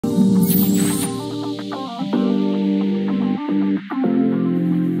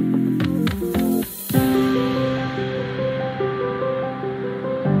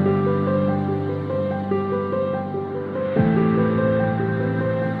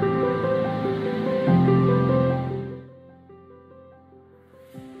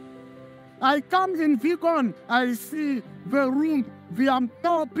I come in Vicon, I see the room, we are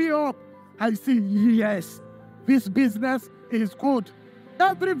topping up. I see, yes, this business is good.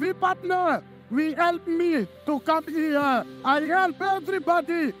 Every V partner will help me to come here. I help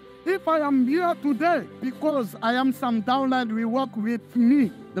everybody. If I am here today, because I am some downline, we work with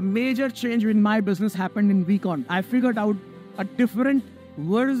me. The major change in my business happened in Vicon. I figured out a different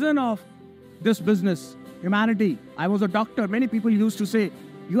version of this business, humanity. I was a doctor. Many people used to say,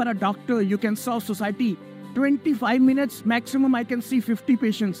 you are a doctor, you can serve society. 25 minutes maximum, I can see 50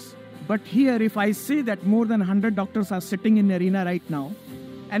 patients. But here, if I say that more than 100 doctors are sitting in the arena right now,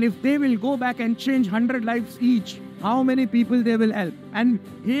 and if they will go back and change 100 lives each, how many people they will help? And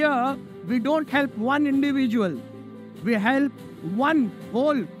here, we don't help one individual. We help one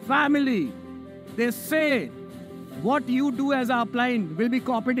whole family. They say, what you do as our upline will be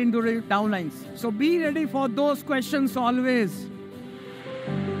copied into the downlines. So be ready for those questions always.